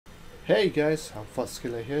Hey guys, I'm Fadz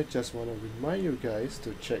here. Just want to remind you guys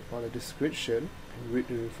to check on the description and read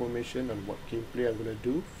the information on what gameplay I'm gonna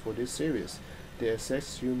do for this series, Deus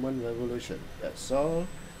Ex Human Revolution. That's all.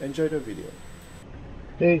 Enjoy the video.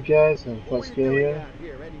 Hey guys, I'm Fadz here.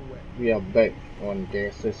 We are back on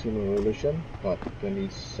Deus Ex Human Revolution, part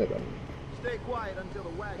 27.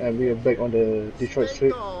 And we are back on the Detroit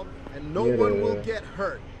Street near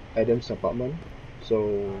the Adam's apartment.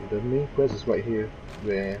 So the main quest is right here,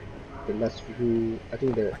 where the last few, I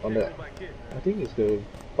think it's the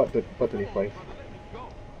part 25,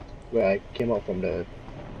 where I came out from the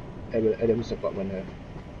Adam's apartment here.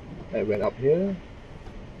 I went up here,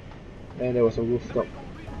 and there was a rooftop.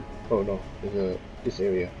 Oh no, there's this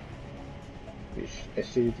area, which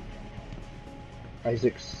actually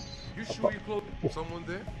Isaac's apartment. Someone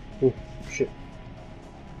there? Oh shit!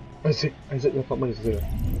 Isaac's apartment is there.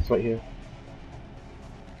 It's right here.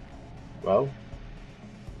 Well,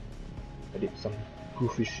 I did some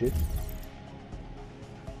goofy shit.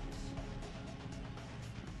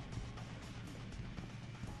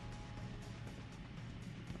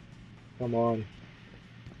 Come on.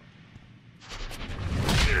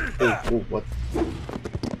 Oh, what?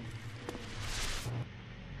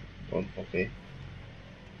 Okay.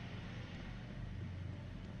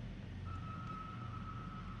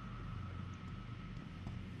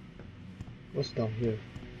 What's down here?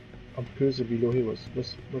 I'm curious below here.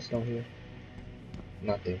 What's down here?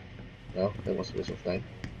 Nothing. Well, that was a waste of time.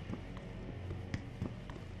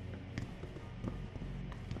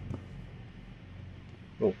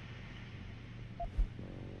 Oh.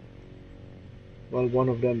 Well, one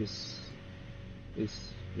of them is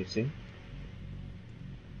missing.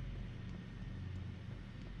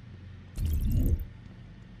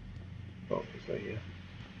 Oh, it's right here.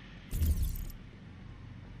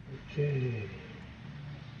 Okay.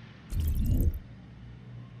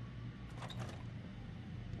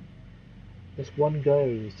 There's one guy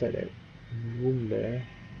inside that room there,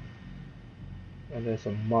 and there's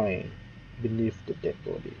a mine beneath the dead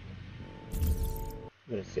body. I'm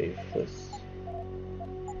gonna save first.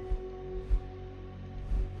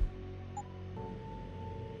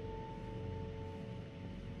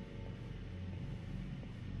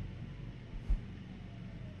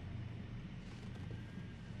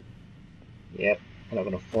 Yep, I'm not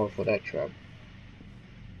gonna fall for that trap.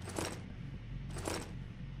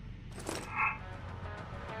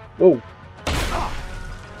 Whoa!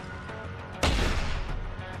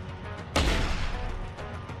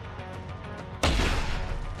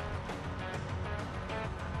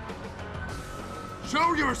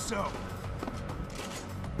 Show yourself!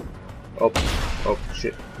 Oh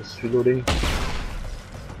shit, it's reloading.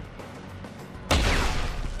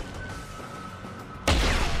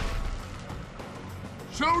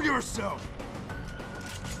 Show yourself!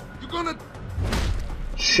 You're gonna...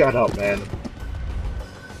 Shut up, man.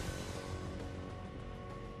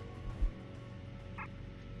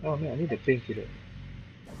 Oh man, I need a painkiller.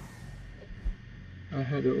 I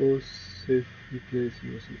had the old safe replaced,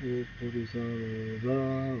 it was an old police, blah,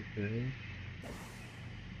 blah, okay.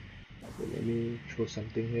 So let me throw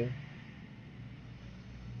something here.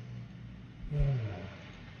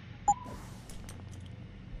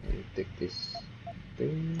 Let me take this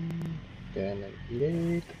thing, then I eat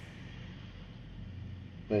it.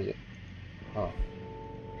 Where is it? Ah.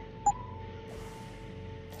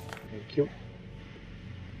 Thank you.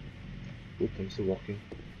 Oops, I'm still walking.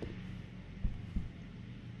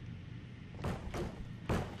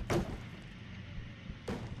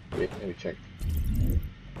 Wait, let me check.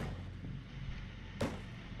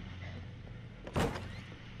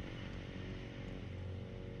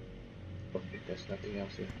 Okay, there's nothing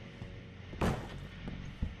else here.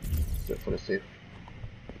 Except for the safe.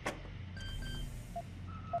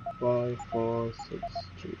 5, 4, 6,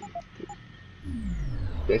 3, 2.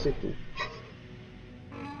 There's a 2.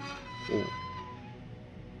 Oh.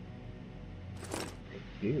 Thank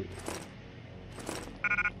you.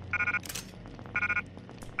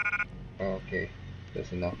 Okay,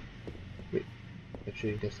 that's enough. Wait,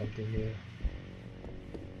 actually there's something here.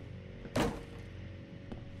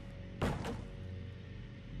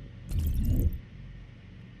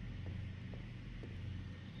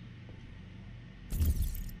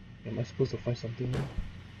 Am I supposed to find something here?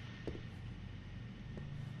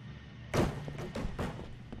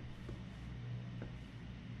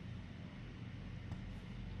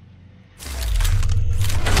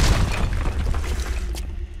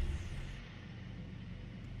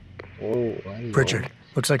 Oh, Pritchard,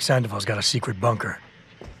 looks like Sandoval's got a secret bunker.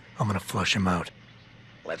 I'm gonna flush him out.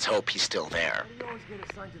 Let's hope he's still there. Why do you always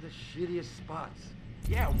get assigned to the shittiest spots?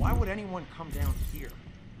 Yeah, why would anyone come down here?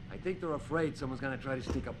 I think they're afraid someone's gonna try to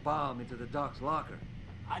sneak a bomb into the Doc's locker.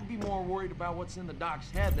 I'd be more worried about what's in the Doc's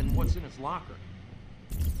head than what's in his locker.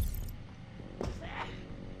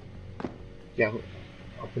 Yeah,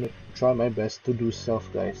 I'm gonna try my best to do stealth,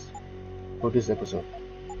 guys, for this episode.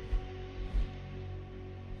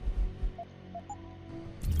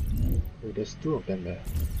 Wait, there's two of them there,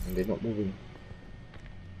 and they're not moving.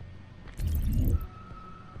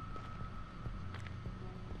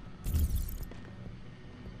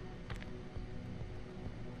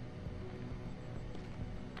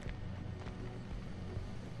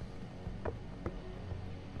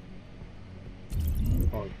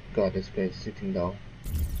 Oh god, this guy is sitting down.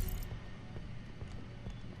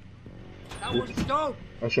 That was dope!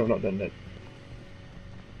 I should have not done that.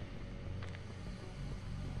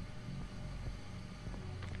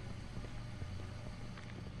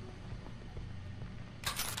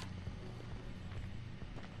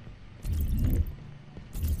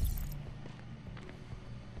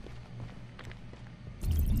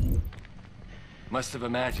 Must have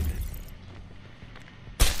imagined it.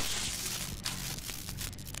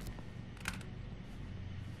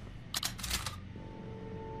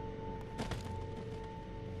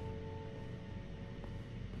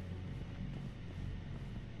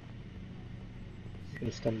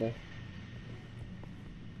 Gonna stand there.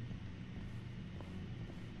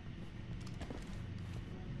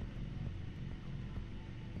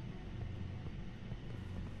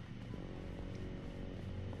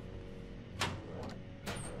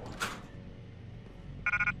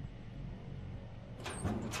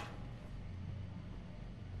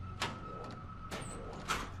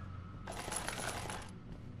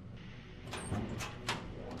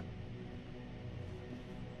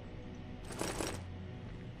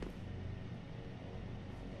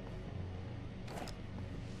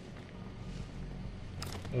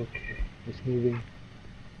 Okay, it's moving.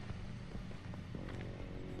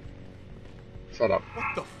 Shut up.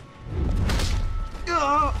 What the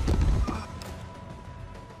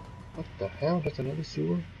What the hell? That's another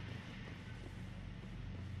sewer?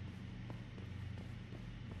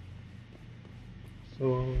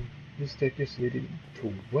 So, this staircase leading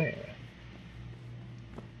to where?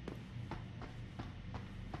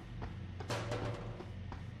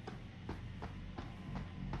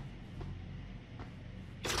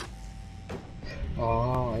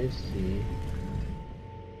 Ah, I see.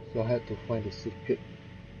 So I had to find the secret.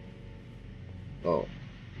 Oh,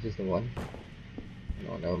 this is the one?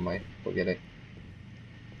 No, never mind. Forget it.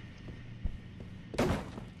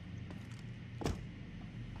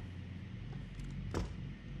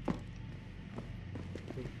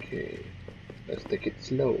 Okay, let's take it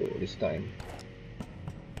slow this time.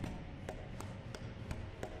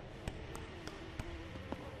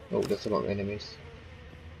 Oh, that's a lot of enemies.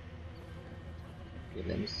 Okay,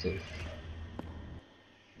 let me save.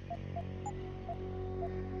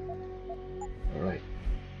 Alright,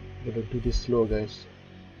 gotta do this slow, guys.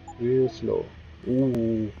 Real slow.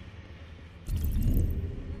 Ooh.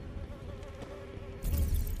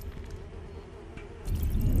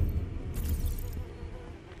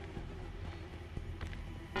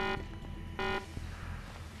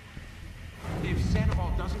 If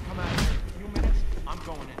Sandoval doesn't come out of here in a few minutes, I'm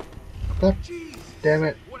going in. God Jesus! damn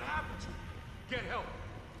it. What happened to you? Get help.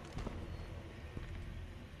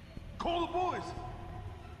 Call the boys.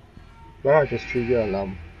 Wow, just trigger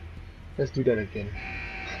alarm. Let's do that again.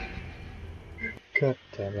 God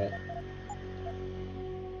damn it.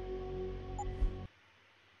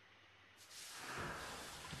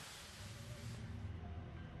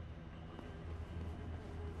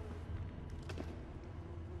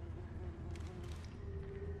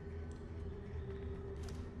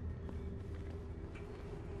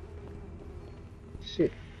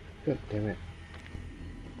 Shit. God damn it.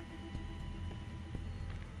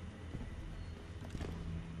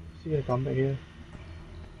 See, I come back here.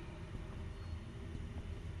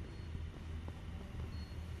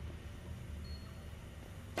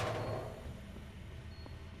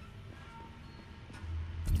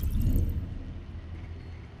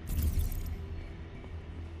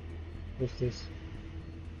 What's this?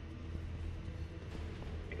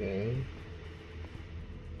 Okay.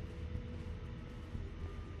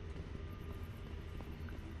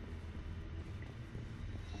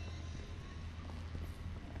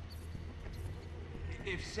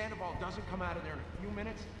 If Sandoval doesn't come out of there in a few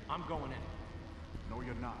minutes, I'm going in. No,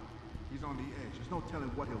 you're not. He's on the edge. There's no telling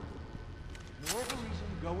what he'll do. More of a reason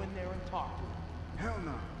to go in there and talk to him. Hell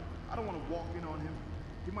no. I don't want to walk in on him.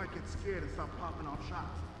 He might get scared and start popping off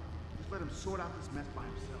shots. Just let him sort out this mess by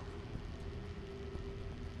himself.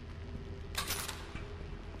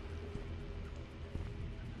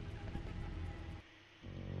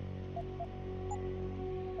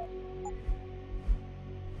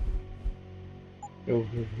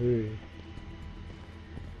 over here.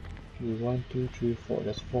 1, 2, 3, 4.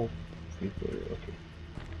 That's 4 people. Okay.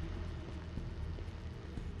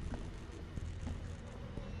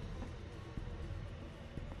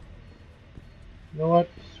 You know what?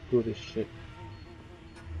 Screw this shit.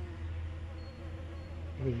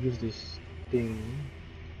 I'm gonna use this thing.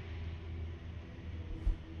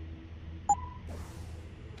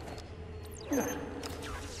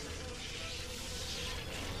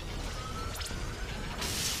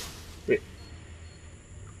 Wait.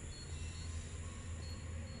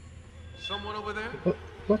 Someone over there?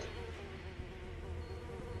 What?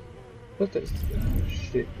 What the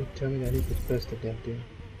shit? Don't tell me I need to press the damn thing.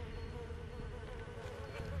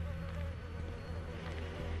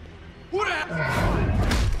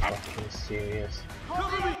 Fucking serious.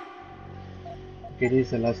 Okay, this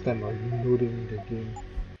is the last time I'm loading the game.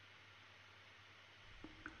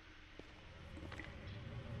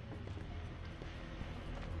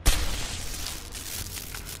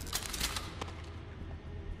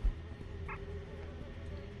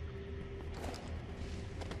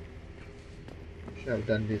 Should have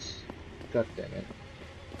done this. God damn it.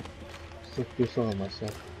 So pissed off at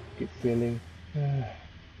myself. Keep failing.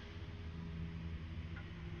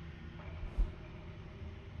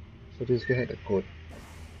 So this guy had a code.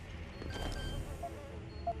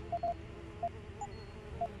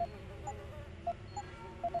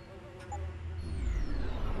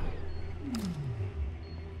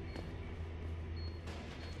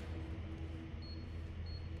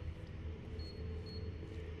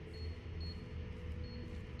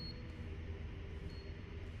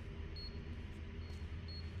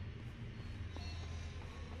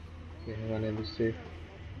 Okay, hang on, let me save.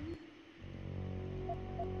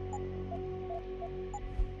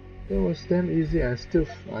 It was damn easy. I still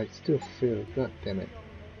failed. God damn it.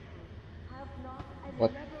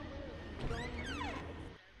 What?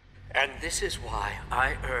 And this is why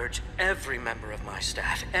I urge every member of my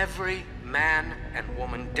staff, every man and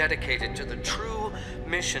woman dedicated to the true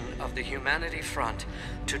mission of the Humanity Front,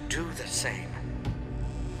 to do the same.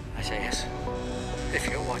 Isaias, if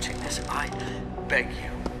you're watching this, I beg you,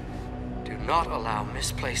 do not allow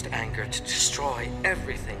misplaced anger to destroy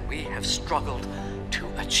everything we have struggled to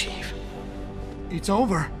achieve. It's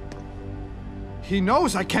over. He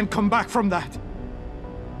knows I can't come back from that.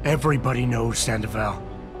 Everybody knows, Sandoval.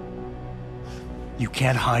 You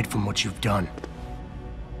can't hide from what you've done.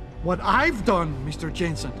 What I've done, Mr.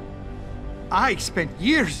 Jensen. I spent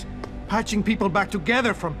years patching people back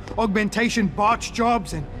together from augmentation botch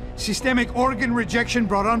jobs and systemic organ rejection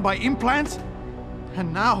brought on by implants.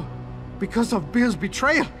 And now, because of Bill's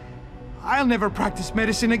betrayal, I'll never practice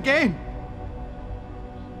medicine again.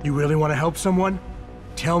 You really want to help someone?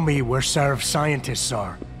 Tell me where Sarif's scientists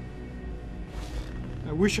are.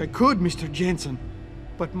 I wish I could, Mr. Jensen.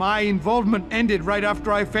 But my involvement ended right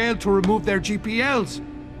after I failed to remove their GPLs.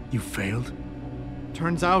 You failed?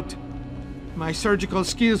 Turns out, my surgical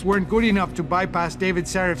skills weren't good enough to bypass David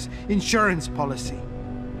Sarif's insurance policy.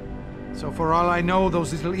 So for all I know,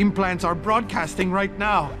 those little implants are broadcasting right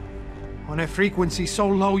now, on a frequency so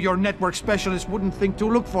low your network specialist wouldn't think to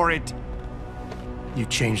look for it. You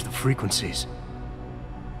changed the frequencies.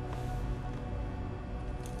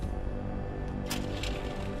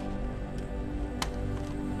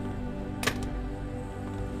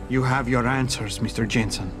 You have your answers, Mr.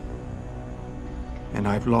 Jensen. And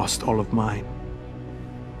I've lost all of mine.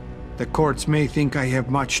 The courts may think I have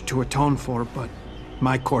much to atone for, but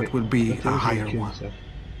my court will be a higher one.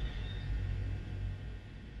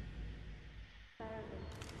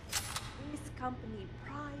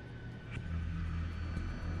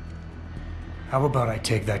 How about I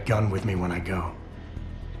take that gun with me when I go?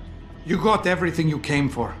 You got everything you came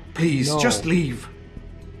for. Please, just leave.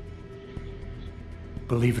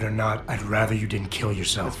 Believe it or not, I'd rather you didn't kill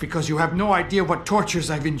yourself. That's because you have no idea what tortures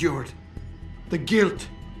I've endured. The guilt,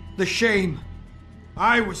 the shame.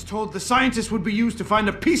 I was told the scientists would be used to find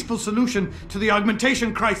a peaceful solution to the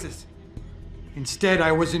augmentation crisis. Instead,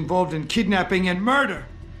 I was involved in kidnapping and murder.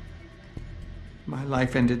 My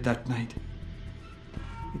life ended that night.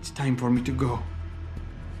 It's time for me to go.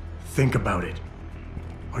 Think about it.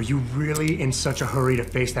 Are you really in such a hurry to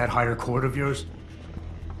face that higher court of yours?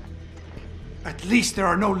 At least there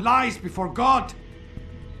are no lies before God.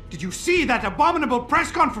 Did you see that abominable press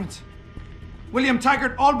conference? William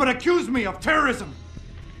Taggart all but accused me of terrorism.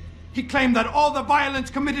 He claimed that all the violence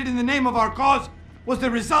committed in the name of our cause was the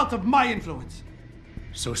result of my influence.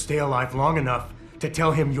 So stay alive long enough to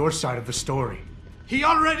tell him your side of the story. He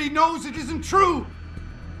already knows it isn't true.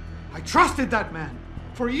 I trusted that man.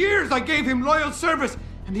 For years I gave him loyal service,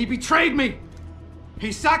 and he betrayed me.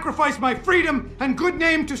 He sacrificed my freedom and good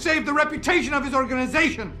name to save the reputation of his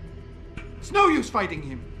organization. It's no use fighting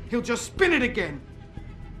him. He'll just spin it again.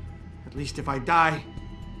 At least if I die,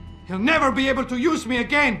 he'll never be able to use me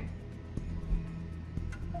again.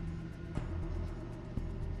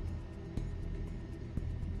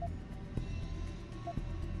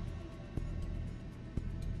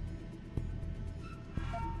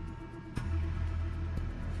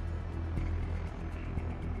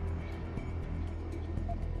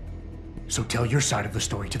 So tell your side of the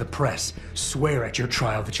story to the press. Swear at your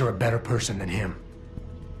trial that you're a better person than him.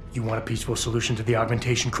 You want a peaceful solution to the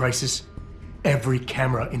augmentation crisis? Every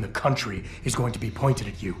camera in the country is going to be pointed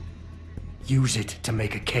at you. Use it to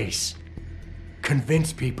make a case.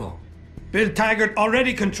 Convince people. Bill Taggart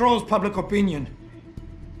already controls public opinion.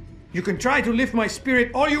 You can try to lift my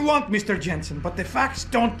spirit all you want, Mr. Jensen, but the facts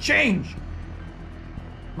don't change.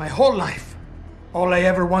 My whole life, all I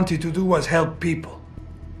ever wanted to do was help people.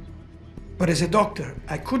 But as a doctor,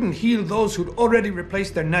 I couldn't heal those who'd already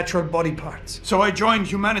replaced their natural body parts. So I joined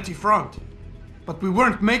Humanity Front. But we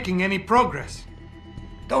weren't making any progress.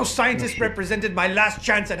 Those scientists represented my last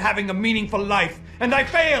chance at having a meaningful life, and I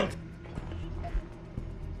failed!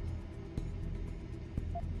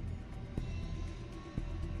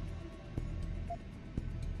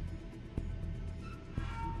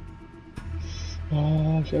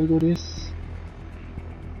 Shall I do this?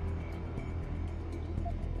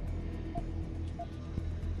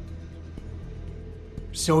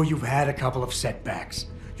 So you've had a couple of setbacks.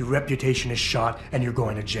 Your reputation is shot and you're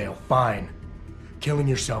going to jail. Fine. Killing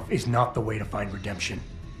yourself is not the way to find redemption.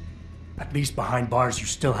 At least behind bars you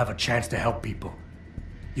still have a chance to help people.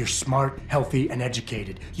 You're smart, healthy, and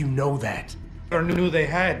educated. You know that. Or knew they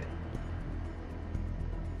had.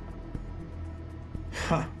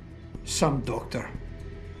 Huh. Some doctor.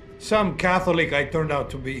 Some Catholic I turned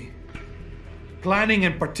out to be. Planning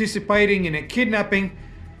and participating in a kidnapping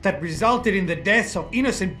that resulted in the deaths of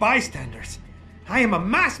innocent bystanders. I am a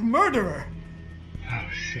mass murderer! Oh,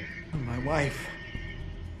 shit. My wife.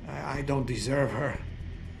 I don't deserve her.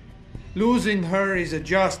 Losing her is a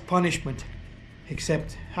just punishment.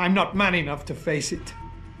 Except I'm not man enough to face it.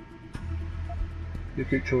 You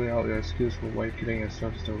keep throwing out your excuse for why killing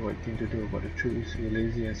yourself is the right thing to do, but the truth is you're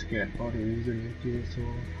lazy and scared. All the reason you kill yourself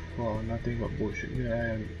for nothing but bullshit. Yeah, I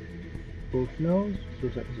am both now.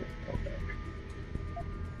 Suicide is okay.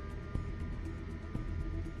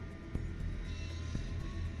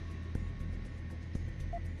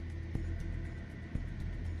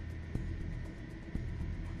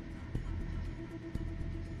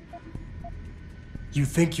 You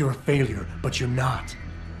think you're a failure, but you're not.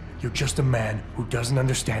 You're just a man who doesn't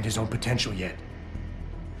understand his own potential yet.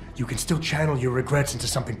 You can still channel your regrets into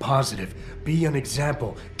something positive. Be an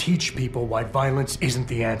example. Teach people why violence isn't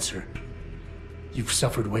the answer. You've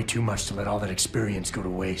suffered way too much to let all that experience go to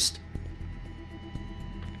waste.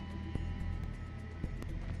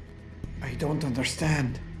 I don't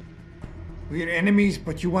understand. We're enemies,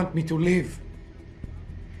 but you want me to live.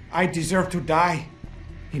 I deserve to die.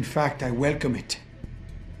 In fact, I welcome it.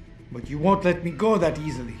 But you won't let me go that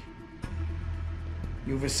easily.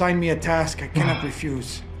 You've assigned me a task I cannot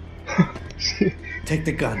refuse. Take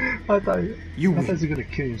the gun. I thought you win. were gonna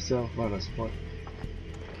kill yourself on the spot.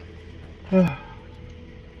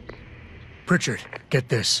 Pritchard, get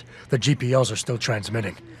this. The GPLs are still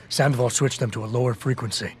transmitting. Sandoval switched them to a lower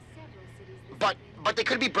frequency. But they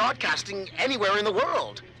could be broadcasting anywhere in the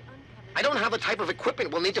world. I don't have the type of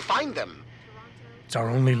equipment we'll need to find them. It's our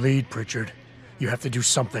only lead, Pritchard. You have to do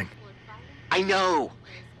something. I know.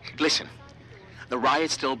 Listen, the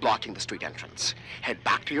riot's still blocking the street entrance. Head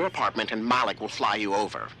back to your apartment and Malik will fly you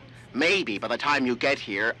over. Maybe by the time you get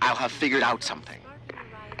here, I'll have figured out something.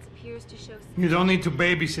 You don't need to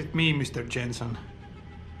babysit me, Mr. Jensen.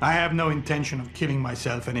 I have no intention of killing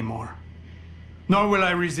myself anymore. Nor will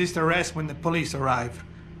I resist arrest when the police arrive.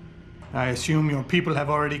 I assume your people have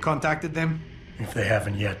already contacted them? If they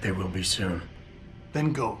haven't yet, they will be soon.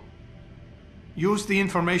 Then go. Use the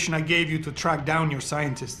information I gave you to track down your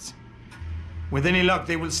scientists. With any luck,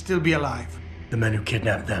 they will still be alive. The men who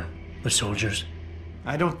kidnapped them, the soldiers?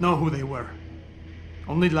 I don't know who they were.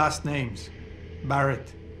 Only last names.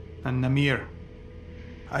 Barrett and Namir.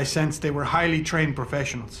 I sensed they were highly trained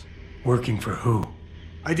professionals. Working for who?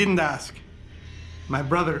 I didn't ask. My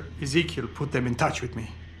brother, Ezekiel, put them in touch with me.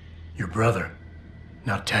 Your brother?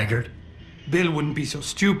 Not Taggart? Bill wouldn't be so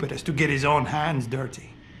stupid as to get his own hands dirty.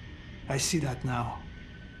 I see that now.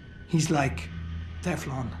 He's like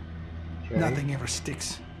Teflon. Okay. Nothing ever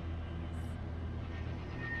sticks.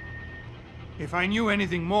 If I knew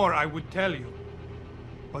anything more, I would tell you.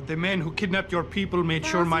 But the men who kidnapped your people made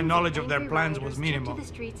sure my knowledge of their plans was minimal.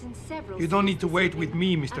 You don't need to wait with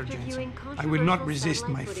me, Mr. Jensen. I will not resist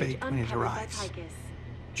my fate when it arrives.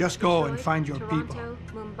 Just go and find your people.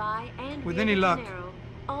 With any luck,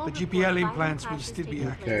 the GPL implants will still be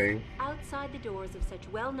active. Okay. Outside the doors of such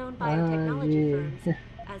well-known biotechnology firms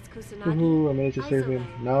as Woohoo, I managed to save him.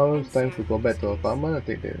 Isolate, Now and it's time to go back to our Surface. apartment and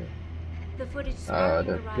take The footage the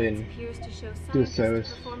surrounding the plane riots appears to show to scientists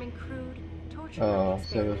Sarah's performing crude, torture-like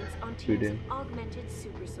Sarah's experiments on teams building. of augmented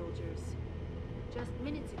super soldiers. Just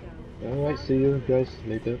minutes ago. Alright, see you guys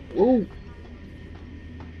later. Oh!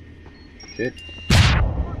 Shit.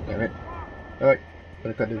 Alright. Alright,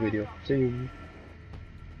 gonna cut the video. See you.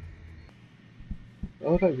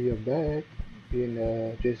 Alright, we are back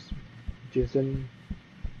in Jason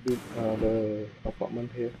the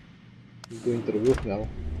apartment here. We're going to the roof now.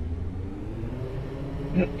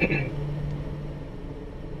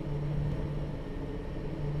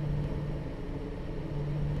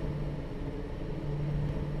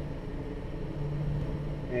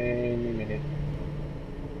 Any minute.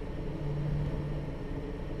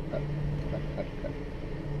 Cut.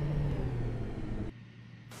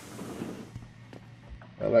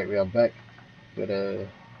 Alright, we are back to the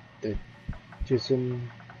Jason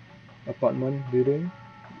apartment building.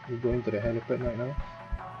 We're going to the helipad right now.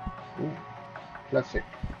 Ooh, classic.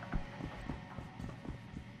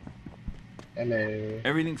 Hello.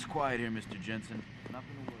 Everything's quiet here, Mr. Jensen.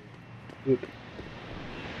 Nothing to worry about. Good.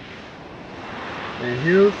 And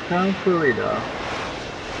here's town Florida.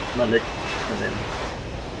 Malik, and then.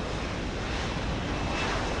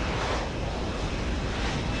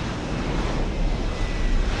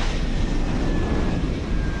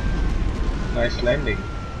 Nice landing.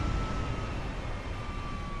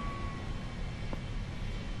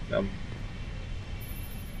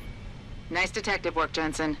 Nice detective work,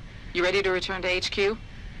 Jensen. You ready to return to HQ?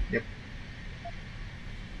 Yep.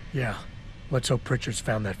 Yeah. Let's hope Pritchard's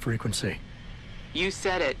found that frequency. You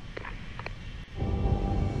said it.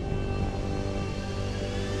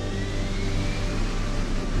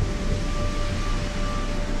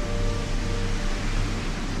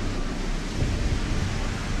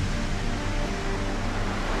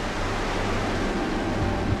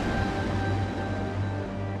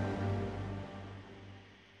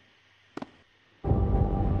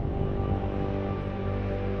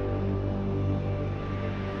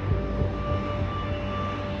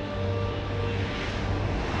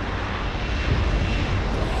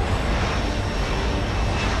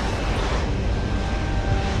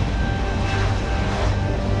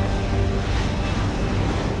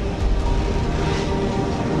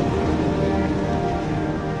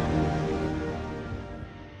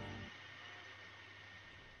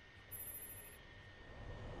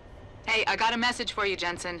 Hey, I got a message for you,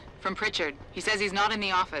 Jensen. From Pritchard. He says he's not in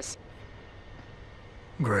the office.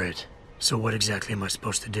 Great. So what exactly am I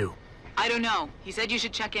supposed to do? I don't know. He said you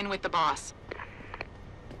should check in with the boss.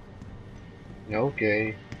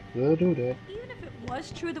 Okay, we'll do that. Even if it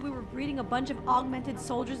was true that we were breeding a bunch of augmented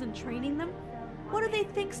soldiers and training them, what do they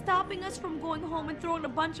think stopping us from going home and throwing a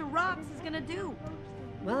bunch of rocks is gonna do?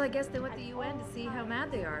 Well, I guess they went to the UN to see how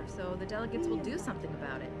mad they are, so the delegates will do something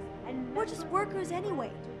about it. We're just workers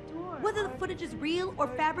anyway. Whether the footage is real or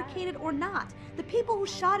fabricated or not, the people who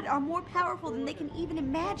shot it are more powerful than they can even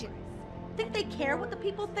imagine. Think they care what the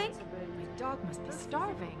people think? My dog must be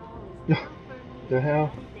starving. The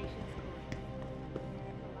hell?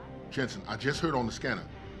 Jensen, I just heard on the scanner.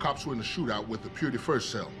 Cops were in the shootout with the Purity First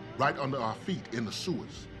cell, right under our feet in the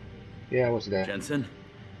sewers. Yeah, what's that? Jensen,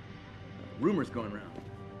 rumors going around.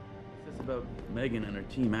 What's this about Megan and her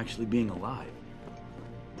team actually being alive?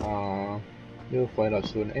 You'll find out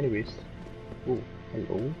soon. Anyways. Oh,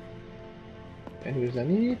 hello. Anyways, I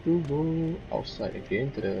need to go outside again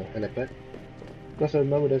to the helipad. Because I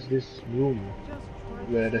remember there's this room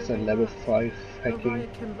where there's a level 5 hacking. The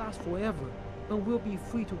riot can last forever, and we'll be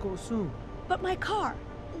free to go soon. But my car,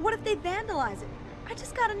 what if they vandalize it? I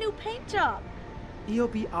just got a new paint job. You'll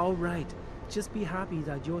be alright. Just be happy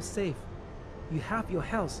that you're safe. You have your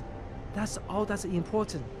health. That's all that's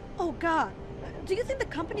important. Oh God, do you think the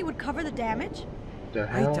company would cover the damage? The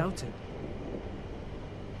hell? I doubt it.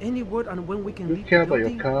 Any word on when we can You leave care the about your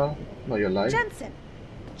building? car, not your life? Jensen,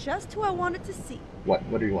 just who I wanted to see. What?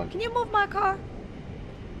 What do you want? Can you move my car?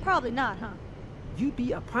 Probably not, huh? You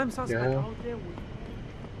be a prime suspect Yeah. out there with...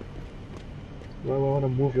 Why would I want to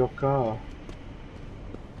move your car?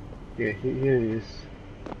 Yeah, here it is.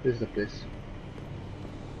 This is the place.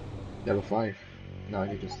 Level 5. Now I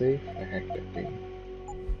need to save and hack that thing.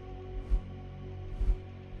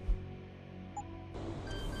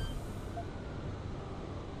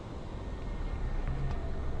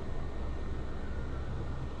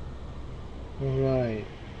 Alright.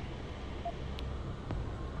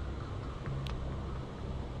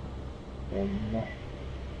 You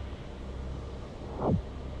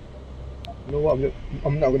know what?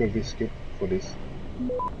 I'm not gonna risk it for this.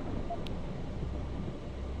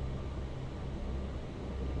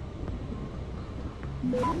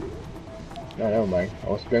 No, never mind. I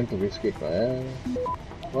was planning to risk it, but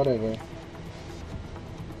whatever.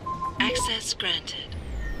 Access granted.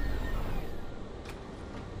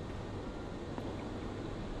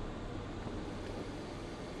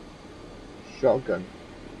 Shotgun.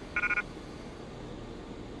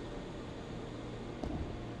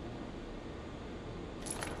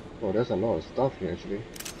 Oh, there's a lot of stuff here actually.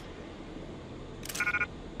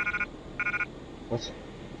 What?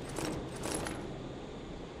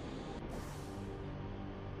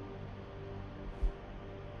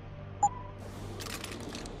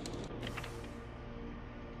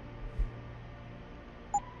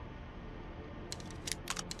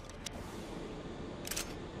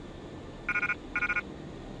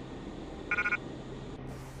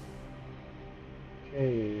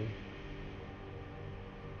 Okay.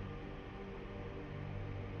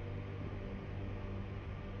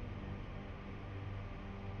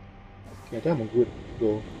 Yeah, I think I'm good to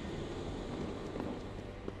go.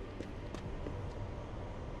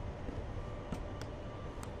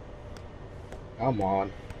 Come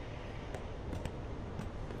on.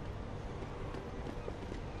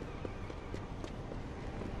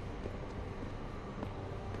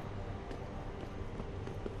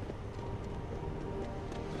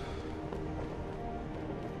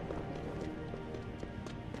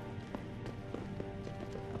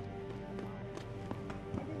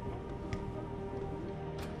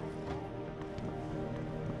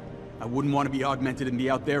 I wouldn't want to be augmented and be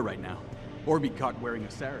out there right now. Or be caught wearing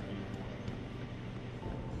a seraphim.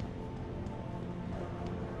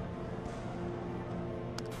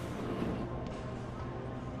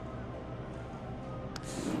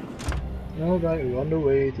 Alright, we're on the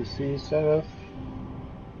way to see Seraph.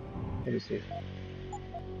 Let me see.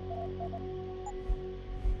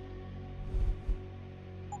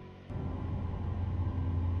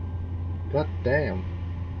 God damn.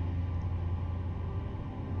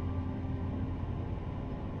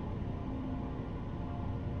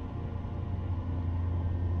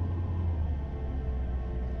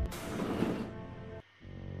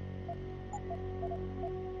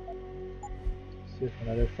 Save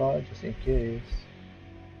another file just in case.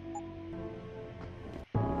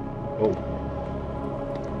 Oh.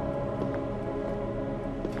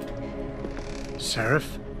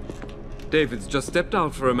 Seraph? David's just stepped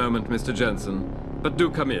out for a moment, Mr. Jensen. But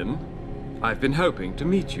do come in. I've been hoping to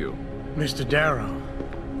meet you. Mr. Darrow.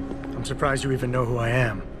 I'm surprised you even know who I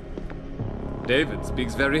am. David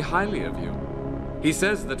speaks very highly of you. He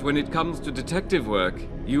says that when it comes to detective work,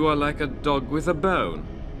 you are like a dog with a bone.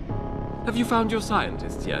 Have you found your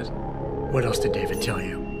scientist yet? What else did David tell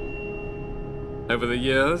you? Over the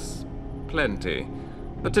years, plenty.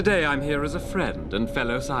 But today I'm here as a friend and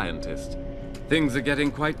fellow scientist. Things are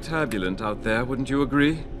getting quite turbulent out there, wouldn't you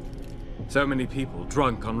agree? So many people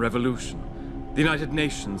drunk on revolution. The United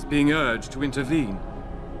Nations being urged to intervene.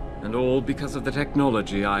 And all because of the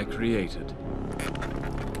technology I created.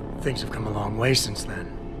 Things have come a long way since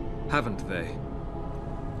then. Haven't they?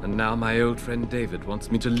 And now my old friend David wants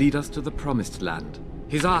me to lead us to the Promised Land.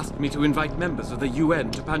 He's asked me to invite members of the UN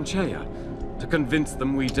to Panchaea, to convince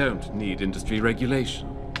them we don't need industry regulation.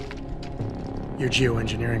 Your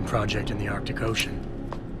geoengineering project in the Arctic Ocean.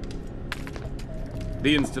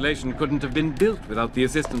 The installation couldn't have been built without the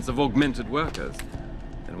assistance of augmented workers.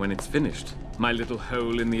 And when it's finished, my little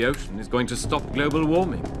hole in the ocean is going to stop global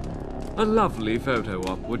warming. A lovely photo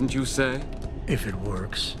op, wouldn't you say? If it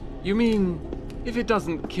works. You mean, if it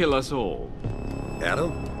doesn't kill us all?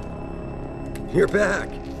 Adam? You're back.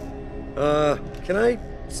 Can I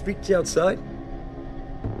speak to you outside?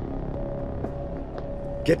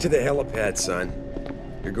 Get to the helipad, son.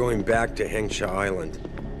 You're going back to Hengsha Island.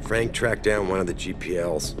 Frank tracked down one of the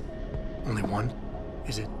GPLs. Only one?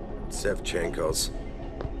 Is it? Sevchenko's.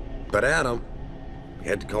 But Adam, we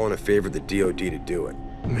had to call in a favor of the DOD to do it.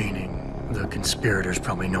 Meaning, the conspirators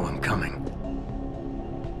probably know I'm coming.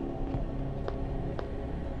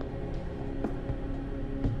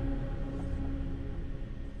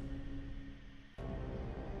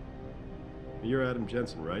 You're Adam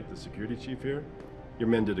Jensen, right? The security chief here? Your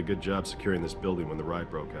men did a good job securing this building when the riot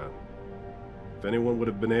broke out. If anyone would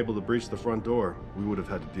have been able to breach the front door, we would have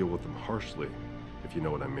had to deal with them harshly, if you know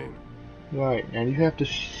what I mean. Right, and you have the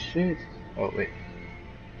shit. Oh wait,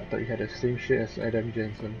 I thought you had the same shit as Adam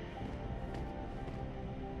Jensen.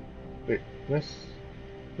 Wait, where's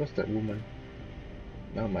that woman?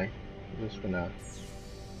 Never mind. I'm just gonna.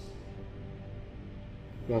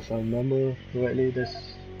 If I remember correctly, there's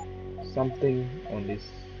something on this.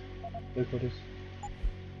 Wait for this.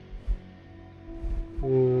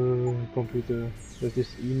 Computer. There's this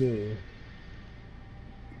email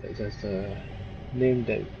that has a name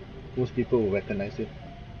that most people will recognize it.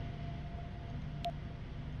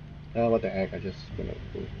 What the heck? I just gonna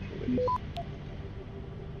go through this.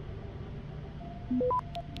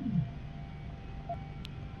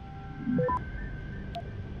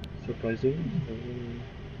 Surprising.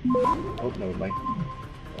 Oh, never mind.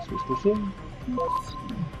 That's too soon.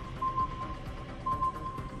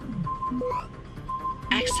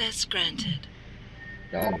 Access granted.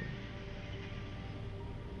 Done.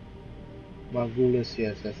 Marvelous,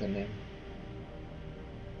 yes, that's the name.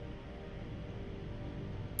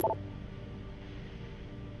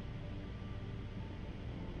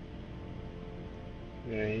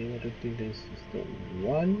 Okay, I don't think this is the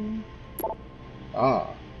one.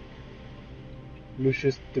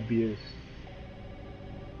 Lucius Tobias.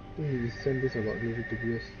 I think he sent this about Lucius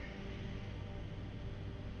Tobias.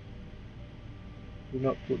 Do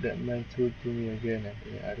not put that man through to me again.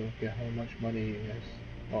 I don't care how much money he has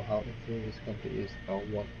or how influential his country is. I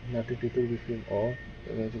want nothing to do with him or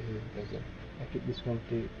the rest of his present. I keep this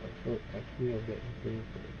country afloat. I feel of that influence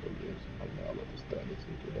for 4 years. I'm now about to start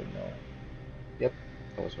listening to them now. Yep,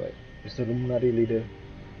 I was right. Mr. Illuminati leader.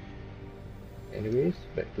 Anyways,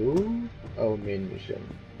 back to our main mission.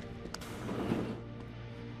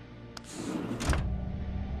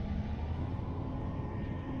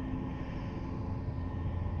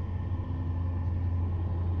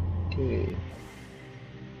 Okay,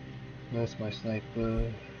 where's my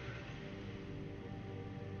sniper?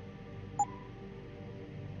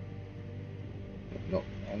 No,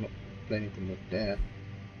 I'm not planning to move that.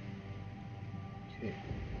 Okay.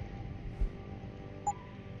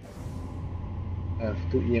 I have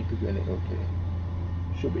 2 EMP grenades, okay.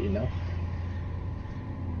 Should be enough.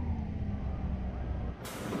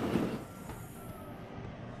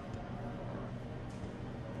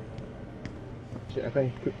 Shit, I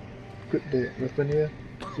can't equip the weapon here?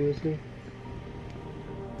 Seriously?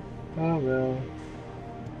 Ah well.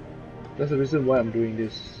 That's the reason why I'm doing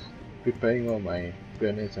this. Preparing all my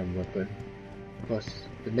grenades and weapon. Because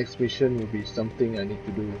the next mission will be something I need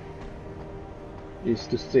to do. Is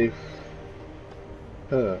to save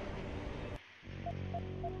her.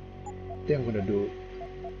 I think I'm gonna do it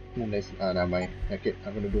in the next. Never mind. Okay,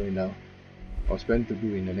 I'm gonna do it now. I was planning to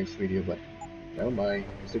do it in the next video, but never mind.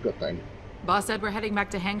 Still got time. Boss said we're heading back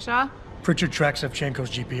to Hengsha? Pritchard tracks Shevchenko's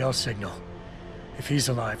GPL signal. If he's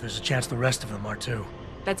alive, there's a chance the rest of them are too.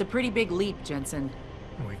 That's a pretty big leap, Jensen.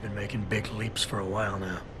 We've been making big leaps for a while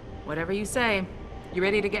now. Whatever you say. You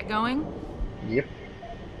ready to get going? Yep.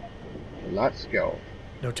 Let's go.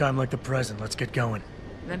 No time like the present. Let's get going.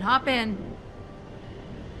 Then hop in.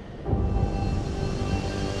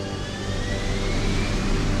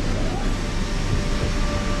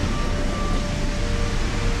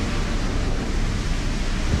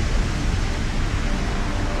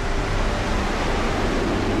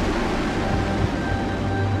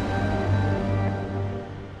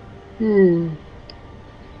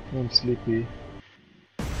 I'm sleepy.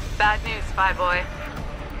 Bad news, Spy Boy.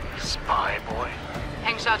 Spy Boy?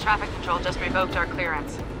 Hengsha Traffic Control just revoked our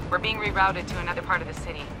clearance. We're being rerouted to another part of the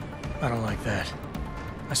city. I don't like that.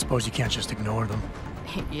 I suppose you can't just ignore them.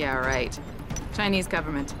 Yeah, right. Chinese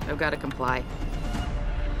government. I've got to comply.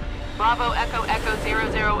 Bravo Echo Echo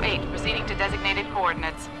 008, proceeding to designated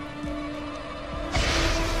coordinates.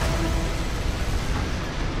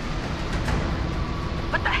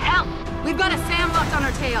 What the hell? We've got a SAM locked on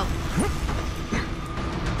our tail.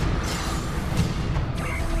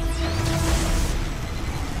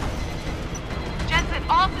 Jensen,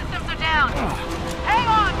 all systems are down. Hang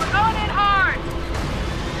on, we're going in hard.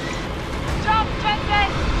 Jump, Jensen!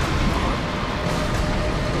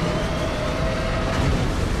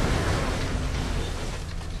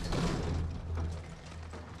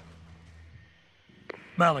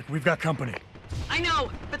 Malik, we've got company. I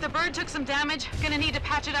know, but the bird took some damage. Gonna need to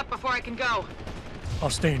patch it up before I can go. I'll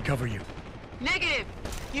stay and cover you. Negative.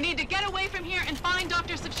 You need to get away from here and find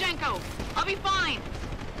Dr. Shevchenko. I'll be fine.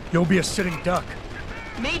 You'll be a sitting duck.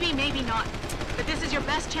 Maybe, maybe not. But this is your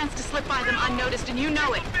best chance to slip by them unnoticed, and you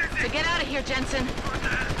know it. So get out of here, Jensen.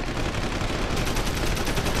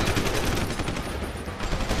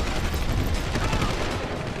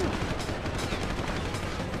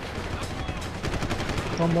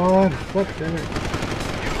 Come on, fuck damn it.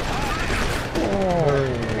 Oh.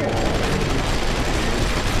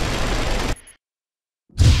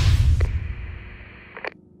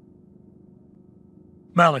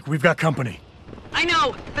 Malik, we've got company. I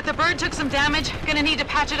know, but the bird took some damage. Gonna need to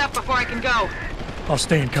patch it up before I can go. I'll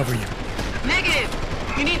stay and cover you. Negative!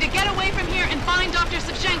 You need to get away from here and find Dr.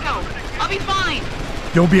 Savchenko. I'll be fine.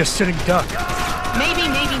 You'll be a sitting duck. Maybe,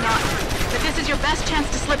 maybe not. But this is your best chance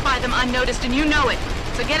to slip by them unnoticed, and you know it.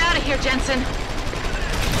 So get out of here, Jensen.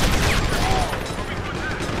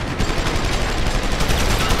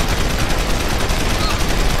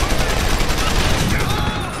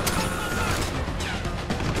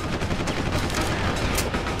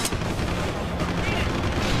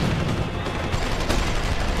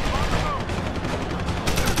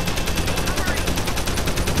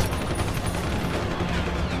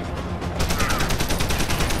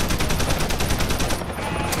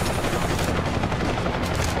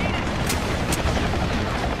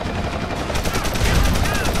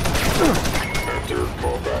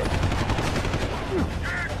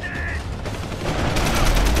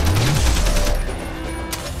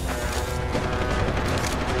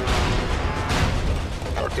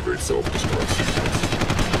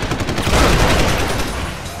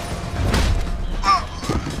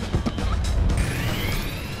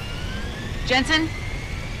 Jensen,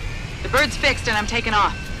 the bird's fixed and I'm taking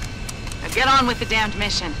off. Now get on with the damned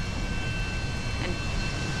mission. And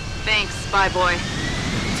thanks, Spy Boy.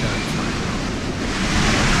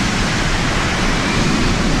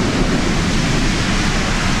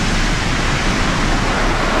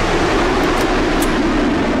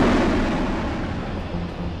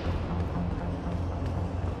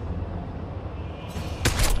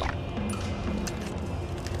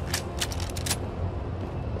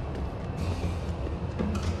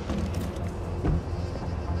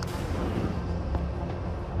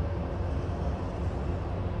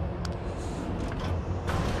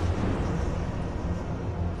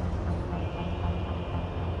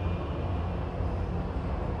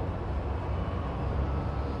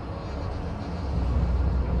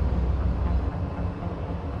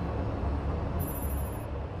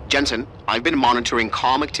 Jensen, I've been monitoring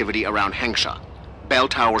comm activity around Hengsha. Bell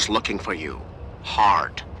Tower's looking for you.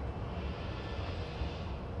 Hard.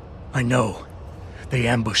 I know. They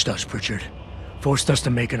ambushed us, Pritchard. Forced us to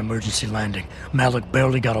make an emergency landing. Malik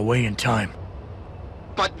barely got away in time.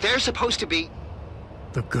 But they're supposed to be...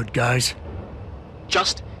 The good guys?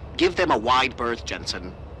 Just give them a wide berth,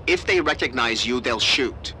 Jensen. If they recognize you, they'll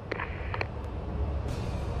shoot.